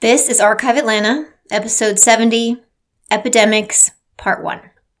This is Archive Atlanta, Episode 70, Epidemics, Part 1.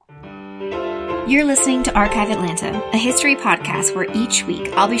 You're listening to Archive Atlanta, a history podcast where each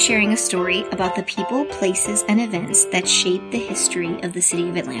week I'll be sharing a story about the people, places, and events that shape the history of the city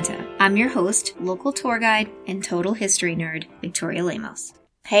of Atlanta. I'm your host, local tour guide, and total history nerd, Victoria Lemos.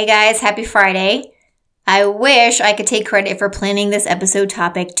 Hey guys, happy Friday. I wish I could take credit for planning this episode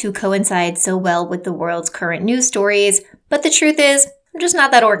topic to coincide so well with the world's current news stories, but the truth is, I'm just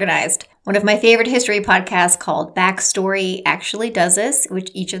not that organized. One of my favorite history podcasts called Backstory actually does this with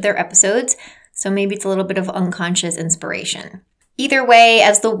each of their episodes, so maybe it's a little bit of unconscious inspiration. Either way,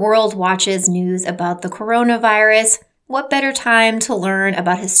 as the world watches news about the coronavirus, what better time to learn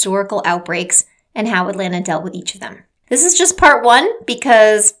about historical outbreaks and how Atlanta dealt with each of them? This is just part one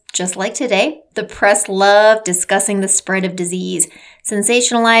because, just like today, the press loved discussing the spread of disease.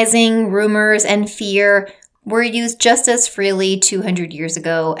 Sensationalizing, rumors, and fear were used just as freely 200 years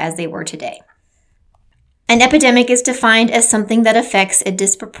ago as they were today. An epidemic is defined as something that affects a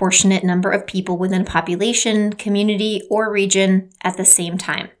disproportionate number of people within a population, community, or region at the same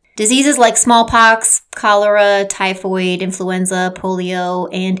time. Diseases like smallpox, cholera, typhoid, influenza, polio,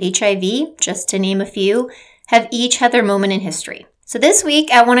 and HIV, just to name a few, have each had their moment in history. So this week,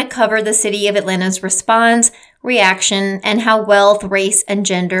 I want to cover the city of Atlanta's response, reaction, and how wealth, race, and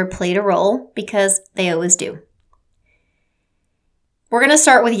gender played a role, because they always do. We're going to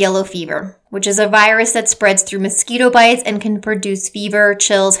start with yellow fever, which is a virus that spreads through mosquito bites and can produce fever,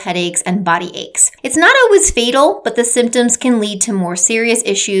 chills, headaches, and body aches. It's not always fatal, but the symptoms can lead to more serious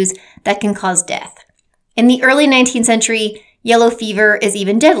issues that can cause death. In the early 19th century, yellow fever is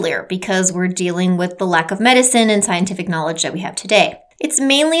even deadlier because we're dealing with the lack of medicine and scientific knowledge that we have today. It's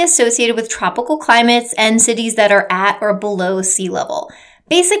mainly associated with tropical climates and cities that are at or below sea level.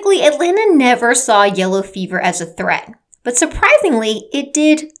 Basically, Atlanta never saw yellow fever as a threat, but surprisingly, it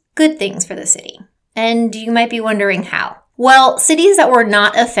did good things for the city. And you might be wondering how. Well, cities that were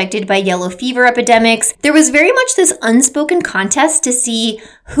not affected by yellow fever epidemics, there was very much this unspoken contest to see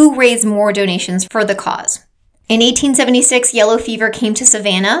who raised more donations for the cause. In 1876, yellow fever came to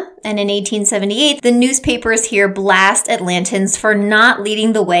Savannah, and in 1878, the newspapers here blast Atlantans for not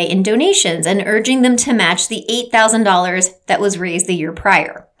leading the way in donations and urging them to match the $8,000 that was raised the year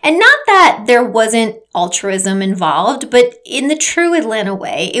prior. And not that there wasn't altruism involved, but in the true Atlanta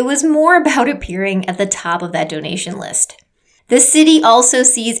way, it was more about appearing at the top of that donation list. The city also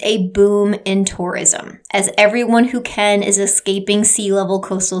sees a boom in tourism, as everyone who can is escaping sea-level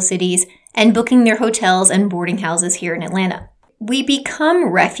coastal cities and booking their hotels and boarding houses here in Atlanta. We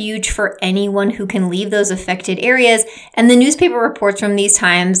become refuge for anyone who can leave those affected areas, and the newspaper reports from these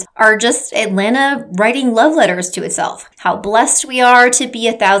times are just Atlanta writing love letters to itself. How blessed we are to be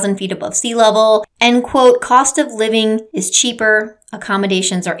 1,000 feet above sea level, and quote, cost of living is cheaper,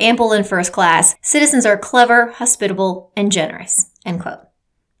 accommodations are ample in first class, citizens are clever, hospitable, and generous, end quote.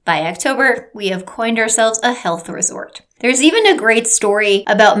 By October, we have coined ourselves a health resort. There's even a great story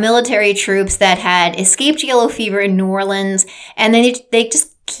about military troops that had escaped yellow fever in New Orleans, and then they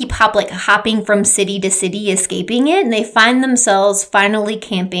just keep hopping from city to city, escaping it, and they find themselves finally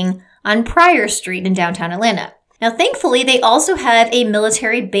camping on Pryor Street in downtown Atlanta. Now, thankfully, they also have a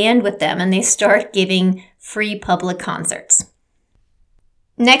military band with them, and they start giving free public concerts.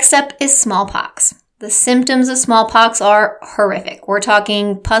 Next up is smallpox. The symptoms of smallpox are horrific. We're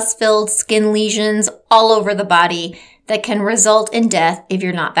talking pus-filled skin lesions all over the body that can result in death if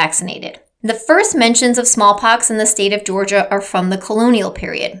you're not vaccinated. The first mentions of smallpox in the state of Georgia are from the colonial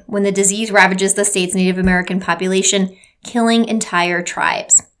period, when the disease ravages the state's Native American population, killing entire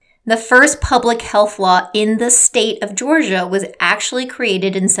tribes. The first public health law in the state of Georgia was actually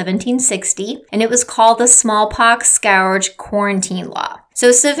created in 1760, and it was called the Smallpox Scourge Quarantine Law.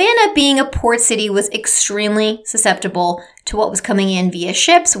 So Savannah, being a port city, was extremely susceptible to what was coming in via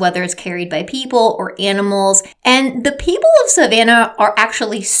ships, whether it's carried by people or animals. And the people of Savannah are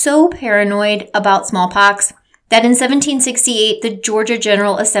actually so paranoid about smallpox that in 1768, the Georgia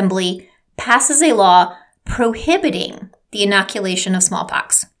General Assembly passes a law prohibiting the inoculation of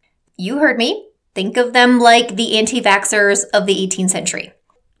smallpox. You heard me. Think of them like the anti-vaxxers of the 18th century.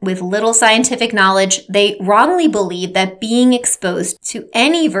 With little scientific knowledge, they wrongly believed that being exposed to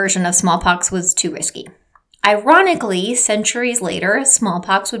any version of smallpox was too risky. Ironically, centuries later,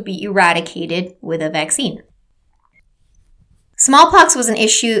 smallpox would be eradicated with a vaccine. Smallpox was an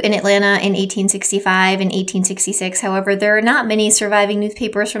issue in Atlanta in 1865 and 1866. However, there are not many surviving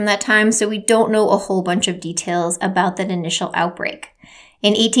newspapers from that time, so we don't know a whole bunch of details about that initial outbreak.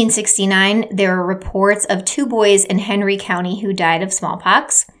 In 1869, there are reports of 2 boys in Henry County who died of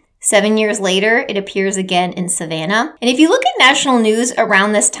smallpox. 7 years later, it appears again in Savannah. And if you look at national news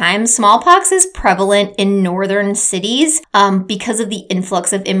around this time, smallpox is prevalent in northern cities because of the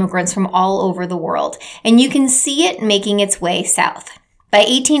influx of immigrants from all over the world. And you can see it making its way south. By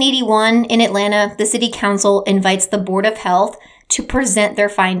 1881, in Atlanta, the city council invites the Board of Health to present their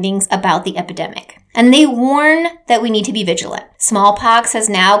findings about the epidemic. And they warn that we need to be vigilant. Smallpox has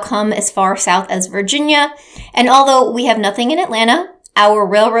now come as far south as Virginia, and although we have nothing in Atlanta, our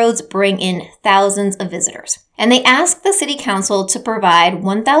railroads bring in thousands of visitors. And they ask the city council to provide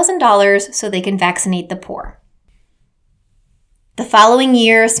 $1,000 so they can vaccinate the poor. The following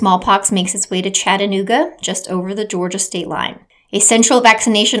year, smallpox makes its way to Chattanooga, just over the Georgia state line. A central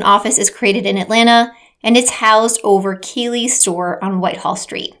vaccination office is created in Atlanta, and it's housed over Keeley's store on Whitehall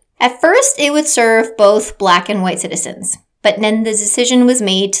Street. At first, it would serve both black and white citizens, but then the decision was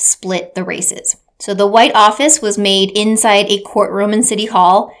made to split the races. So the white office was made inside a courtroom in City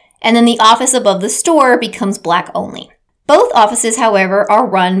Hall, and then the office above the store becomes black only. Both offices, however, are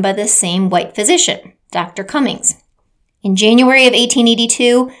run by the same white physician, Dr. Cummings. In January of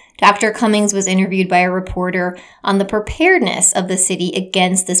 1882, Dr. Cummings was interviewed by a reporter on the preparedness of the city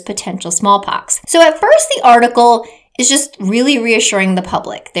against this potential smallpox. So at first, the article is just really reassuring the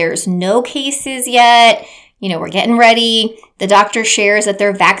public. There's no cases yet. We're getting ready. The doctor shares that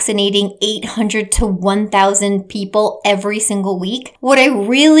they're vaccinating 800 to 1,000 people every single week. What I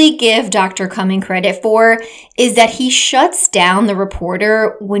really give Dr. Cummings credit for is that he shuts down the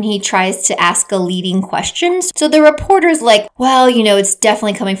reporter when he tries to ask a leading question. So the reporter's like, well, it's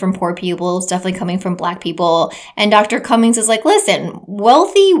definitely coming from poor people. It's definitely coming from black people. And Dr. Cummings is like, listen,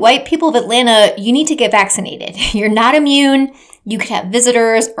 wealthy white people of Atlanta, you need to get vaccinated. You're not immune. You could have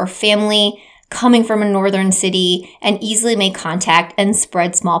visitors or family coming from a northern city and easily make contact and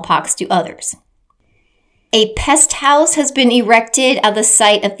spread smallpox to others. A pest house has been erected at the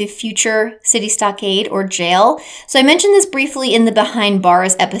site of the future city stockade or jail. So I mentioned this briefly in the Behind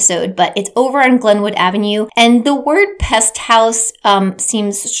Bars episode, but it's over on Glenwood Avenue. And the word pest house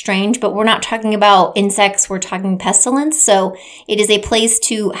seems strange, but we're not talking about insects, we're talking pestilence. So it is a place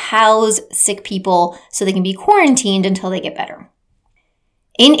to house sick people so they can be quarantined until they get better.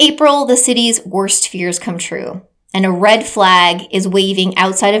 In April, the city's worst fears come true, and a red flag is waving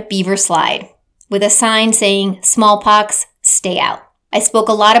outside of Beaver Slide with a sign saying, smallpox, stay out. I spoke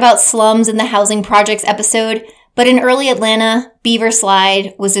a lot about slums in the housing projects episode, but in early Atlanta, Beaver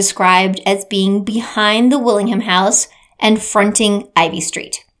Slide was described as being behind the Willingham House and fronting Ivy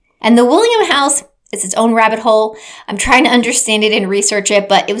Street. And the Willingham House is its own rabbit hole. I'm trying to understand it and research it,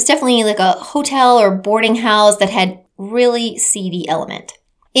 but it was definitely like a hotel or boarding house that had really seedy element.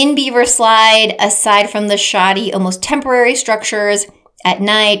 In Beaver Slide, aside from the shoddy, almost temporary structures, at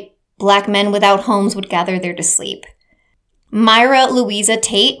night, black men without homes would gather there to sleep. Myra Louisa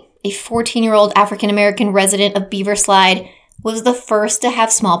Tate, a 14-year-old African-American resident of Beaver Slide, was the first to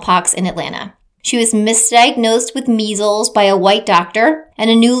have smallpox in Atlanta. She was misdiagnosed with measles by a white doctor, and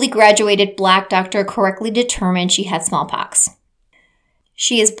a newly graduated black doctor correctly determined she had smallpox.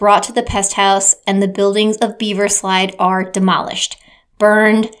 She is brought to the pest house, and the buildings of Beaver Slide are demolished,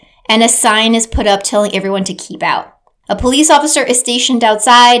 burned, and a sign is put up telling everyone to keep out. A police officer is stationed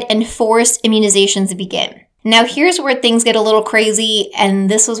outside and forced immunizations begin. Now here's where things get a little crazy, and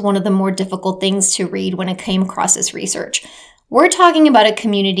this was one of the more difficult things to read when I came across this research. We're talking about a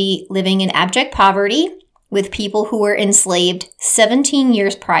community living in abject poverty with people who were enslaved 17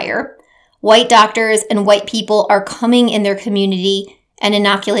 years prior. White doctors and white people are coming in their community and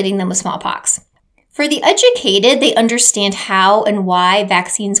inoculating them with smallpox. For the educated, they understand how and why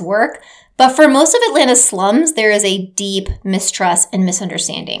vaccines work, but for most of Atlanta's slums, there is a deep mistrust and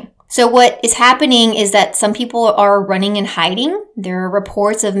misunderstanding. So what is happening is that some people are running and hiding. There are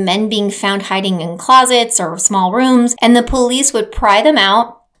reports of men being found hiding in closets or small rooms, and the police would pry them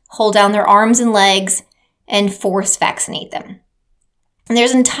out, hold down their arms and legs, and force vaccinate them. And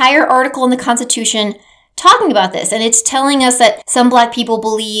there's an entire article in the Constitution talking about this, and it's telling us that some black people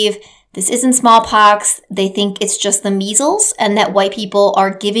believe this isn't smallpox. They think it's just the measles, and that white people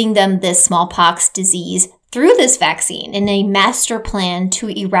are giving them this smallpox disease through this vaccine in a master plan to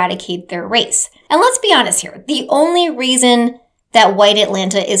eradicate their race. And let's be honest here. The only reason that white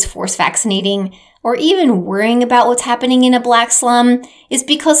Atlanta is force vaccinating or even worrying about what's happening in a black slum is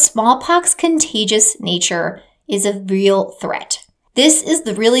because smallpox contagious nature is a real threat. This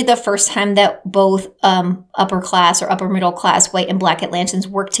is really the first time that both upper class or upper middle class white and black Atlantans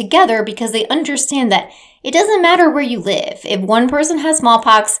work together because they understand that it doesn't matter where you live. If one person has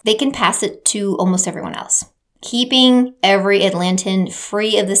smallpox, they can pass it to almost everyone else. Keeping every Atlantan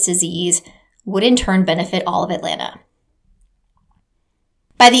free of this disease would in turn benefit all of Atlanta.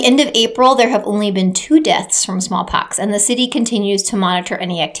 By the end of April, there have only been 2 deaths from smallpox, and the city continues to monitor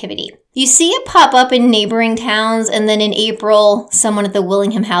any activity. You see it pop up in neighboring towns, and then in April, someone at the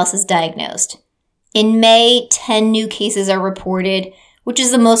Willingham House is diagnosed. In May, 10 new cases are reported, which is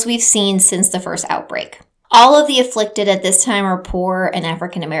the most we've seen since the first outbreak. All of the afflicted at this time are poor and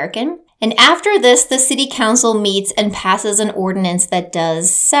African American. And after this, the city council meets and passes an ordinance that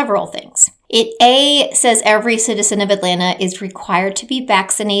does several things. It A, says every citizen of Atlanta is required to be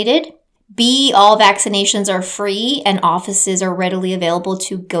vaccinated. B, all vaccinations are free and offices are readily available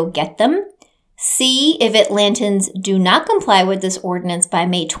to go get them. C, if Atlantans do not comply with this ordinance by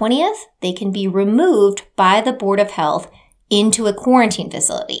May 20th, they can be removed by the Board of Health into a quarantine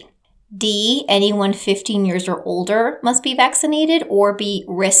facility. D, anyone 15 years or older must be vaccinated or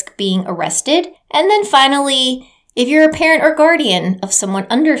risk being arrested. And then finally, if you're a parent or guardian of someone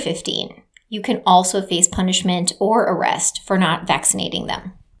under 15, you can also face punishment or arrest for not vaccinating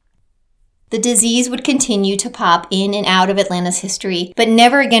them. The disease would continue to pop in and out of Atlanta's history, but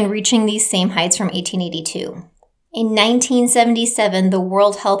never again reaching these same heights from 1882. In 1977, the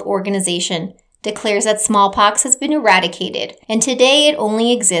World Health Organization declares that smallpox has been eradicated, and today it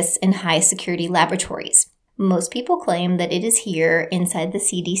only exists in high-security laboratories. Most people claim that it is here inside the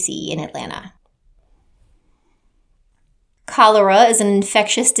CDC in Atlanta. Cholera is an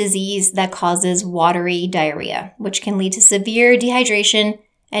infectious disease that causes watery diarrhea, which can lead to severe dehydration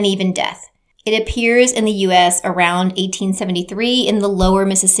and even death. It appears in the U.S. around 1873 in the lower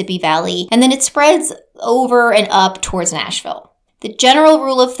Mississippi Valley, and then it spreads over and up towards Nashville. The general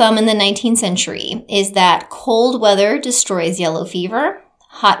rule of thumb in the 19th century is that cold weather destroys yellow fever,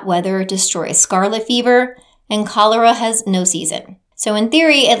 hot weather destroys scarlet fever, and cholera has no season. So in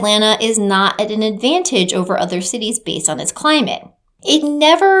theory, Atlanta is not at an advantage over other cities based on its climate. It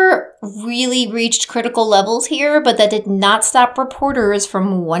never really reached critical levels here, but that did not stop reporters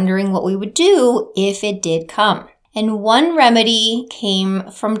from wondering what we would do if it did come. And one remedy came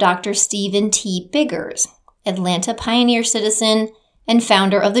from Dr. Stephen T. Biggers, Atlanta pioneer citizen and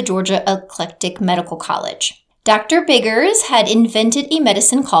founder of the Georgia Eclectic Medical College. Dr. Biggers had invented a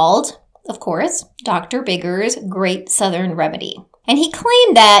medicine called, of course, Dr. Biggers' Great Southern Remedy. And he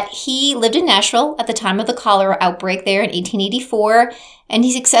claimed that he lived in Nashville at the time of the cholera outbreak there in 1884, and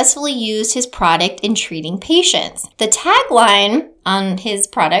he successfully used his product in treating patients. The tagline on his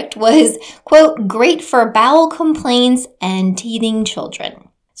product was, quote, "great for bowel complaints and teething children."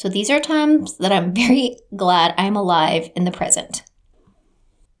 So these are times that I'm very glad I'm alive in the present.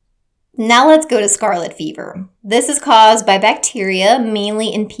 Now let's go to scarlet fever. This is caused by bacteria, mainly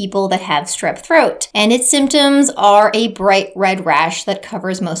in people that have strep throat, and its symptoms are a bright red rash that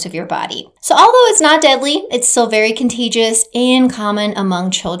covers most of your body. So although it's not deadly, it's still very contagious and common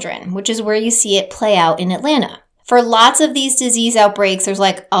among children, which is where you see it play out in Atlanta. For lots of these disease outbreaks, there's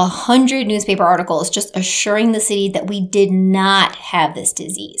like 100 newspaper articles just assuring the city that we did not have this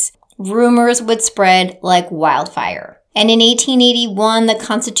disease. Rumors would spread like wildfire. And in 1881, the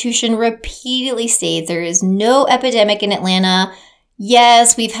Constitution repeatedly states there is no epidemic in Atlanta.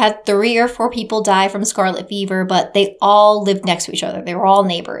 Yes, we've had 3 or 4 people die from scarlet fever, but they all lived next to each other. They were all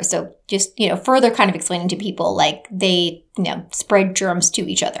neighbors. So just, further kind of explaining to people like they, spread germs to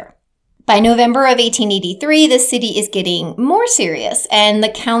each other. By November of 1883, the city is getting more serious, and the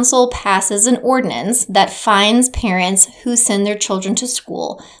council passes an ordinance that fines parents who send their children to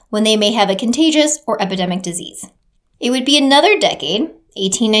school when they may have a contagious or epidemic disease. It would be another decade,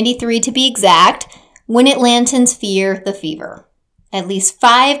 1893 to be exact, when Atlantans fear the fever. At least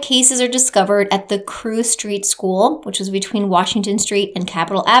 5 cases are discovered at the Crew Street School, which was between Washington Street and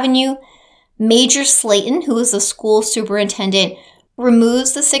Capitol Avenue. Major Slayton, who was the school superintendent,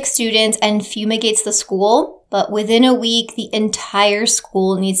 removes the 6 students and fumigates the school, but within a week, the entire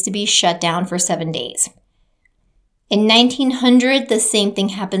school needs to be shut down for 7 days. In 1900, the same thing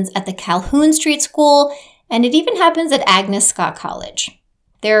happens at the Calhoun Street School, and it even happens at Agnes Scott College.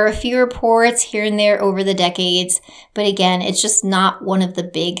 There are a few reports here and there over the decades, but again, it's just not one of the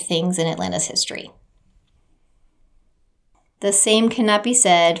big things in Atlanta's history. The same cannot be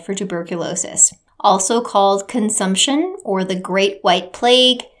said for tuberculosis. Also called consumption or the Great White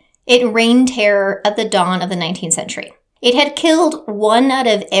Plague, it reigned terror at the dawn of the 19th century. It had killed 1 out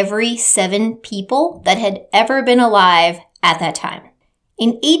of every 7 people that had ever been alive at that time.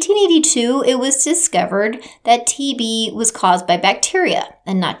 In 1882, it was discovered that TB was caused by bacteria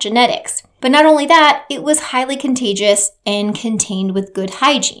and not genetics. But not only that, it was highly contagious and contained with good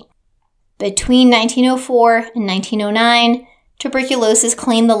hygiene. Between 1904 and 1909, tuberculosis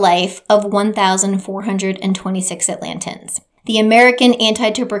claimed the life of 1,426 Atlantans. The American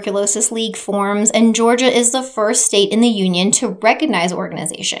Anti-Tuberculosis League forms, and Georgia is the first state in the Union to recognize the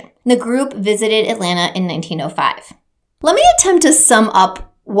organization. The group visited Atlanta in 1905. Let me attempt to sum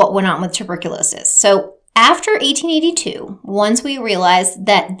up what went on with tuberculosis. So, after 1882, once we realized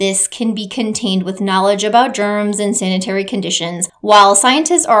that this can be contained with knowledge about germs and sanitary conditions, while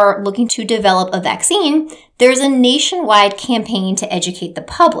scientists are looking to develop a vaccine, there's a nationwide campaign to educate the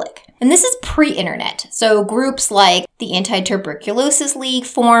public. And this is pre-internet, so groups like the Anti-Tuberculosis League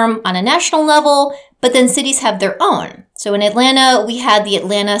form on a national level, but then cities have their own. So in Atlanta, we had the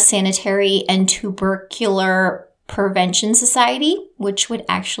Atlanta Sanitary and Tubercular Prevention Society, which would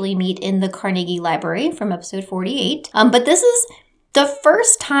actually meet in the Carnegie Library from episode 48. But this is the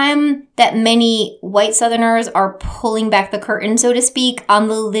first time that many white Southerners are pulling back the curtain, so to speak, on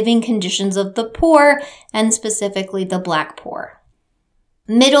the living conditions of the poor, and specifically the Black poor.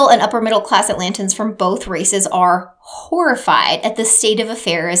 Middle and upper middle class Atlantans from both races are horrified at the state of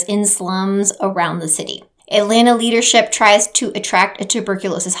affairs in slums around the city. Atlanta leadership tries to attract a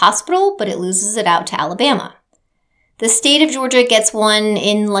tuberculosis hospital, but it loses it out to Alabama. The state of Georgia gets one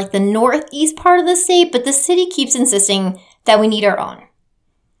in the northeast part of the state, but the city keeps insisting that we need our own.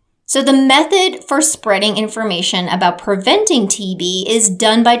 So the method for spreading information about preventing TB is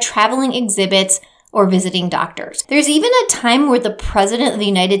done by traveling exhibits or visiting doctors. There's even a time where the President of the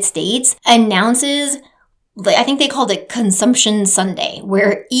United States announces, I think they called it Consumption Sunday,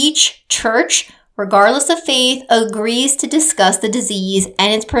 where each church, regardless of faith, agrees to discuss the disease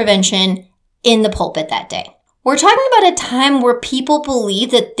and its prevention in the pulpit that day. We're talking about a time where people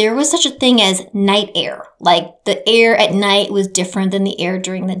believed that there was such a thing as night air, like the air at night was different than the air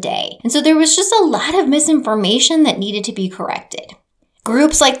during the day. And so there was just a lot of misinformation that needed to be corrected.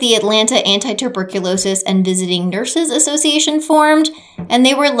 Groups like the Atlanta Anti-Tuberculosis and Visiting Nurses Association formed, and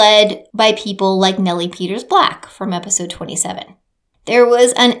they were led by people like Nellie Peters Black from episode 27. There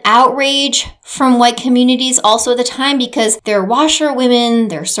was an outrage from white communities also at the time because their washerwomen,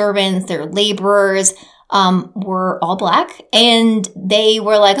 their servants, their laborers, were all Black, and they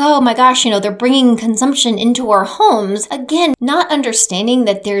were like, oh my gosh, they're bringing consumption into our homes. Again, not understanding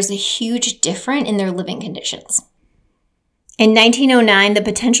that there's a huge difference in their living conditions. In 1909, the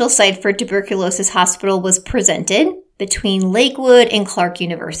potential site for tuberculosis hospital was presented between Lakewood and Clark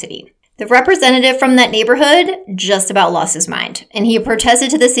University. The representative from that neighborhood just about lost his mind, and he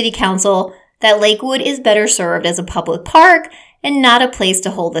protested to the city council that Lakewood is better served as a public park and not a place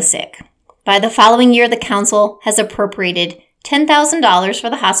to hold the sick. By the following year, the council has appropriated $10,000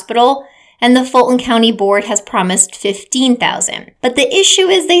 for the hospital, and the Fulton County Board has promised $15,000. But the issue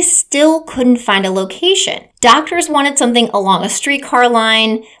is they still couldn't find a location. Doctors wanted something along a streetcar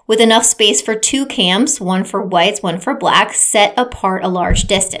line with enough space for 2 camps, one for whites, one for blacks, set apart a large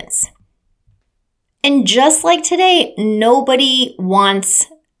distance. And just like today, nobody wants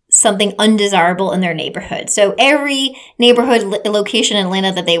something undesirable in their neighborhood. So every neighborhood location in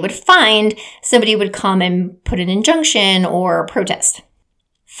Atlanta that they would find, somebody would come and put an injunction or protest.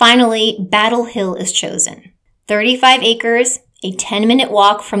 Finally, Battle Hill is chosen. 35 acres, a 10-minute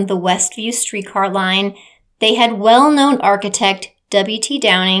walk from the Westview streetcar line. They had well-known architect W.T.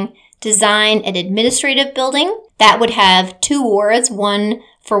 Downing design an administrative building that would have 2 wards, one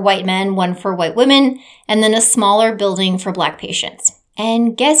for white men, one for white women, and then a smaller building for Black patients.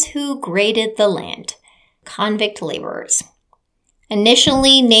 And guess who graded the land? Convict laborers.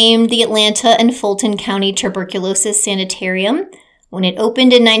 Initially named the Atlanta and Fulton County Tuberculosis Sanitarium, when it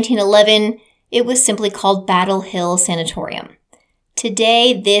opened in 1911, it was simply called Battle Hill Sanatorium.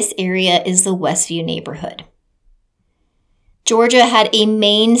 Today, this area is the Westview neighborhood. Georgia had a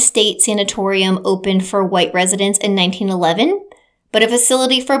Maine State Sanatorium opened for white residents in 1911, but a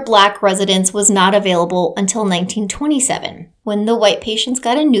facility for Black residents was not available until 1927, when the white patients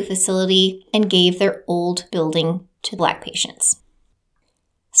got a new facility and gave their old building to Black patients.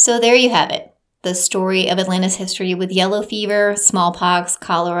 So there you have it, the story of Atlanta's history with yellow fever, smallpox,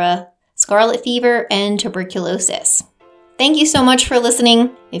 cholera, scarlet fever, and tuberculosis. Thank you so much for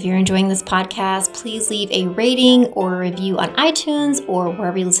listening. If you're enjoying this podcast, please leave a rating or a review on iTunes or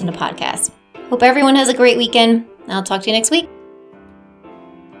wherever you listen to podcasts. Hope everyone has a great weekend. I'll talk to you next week.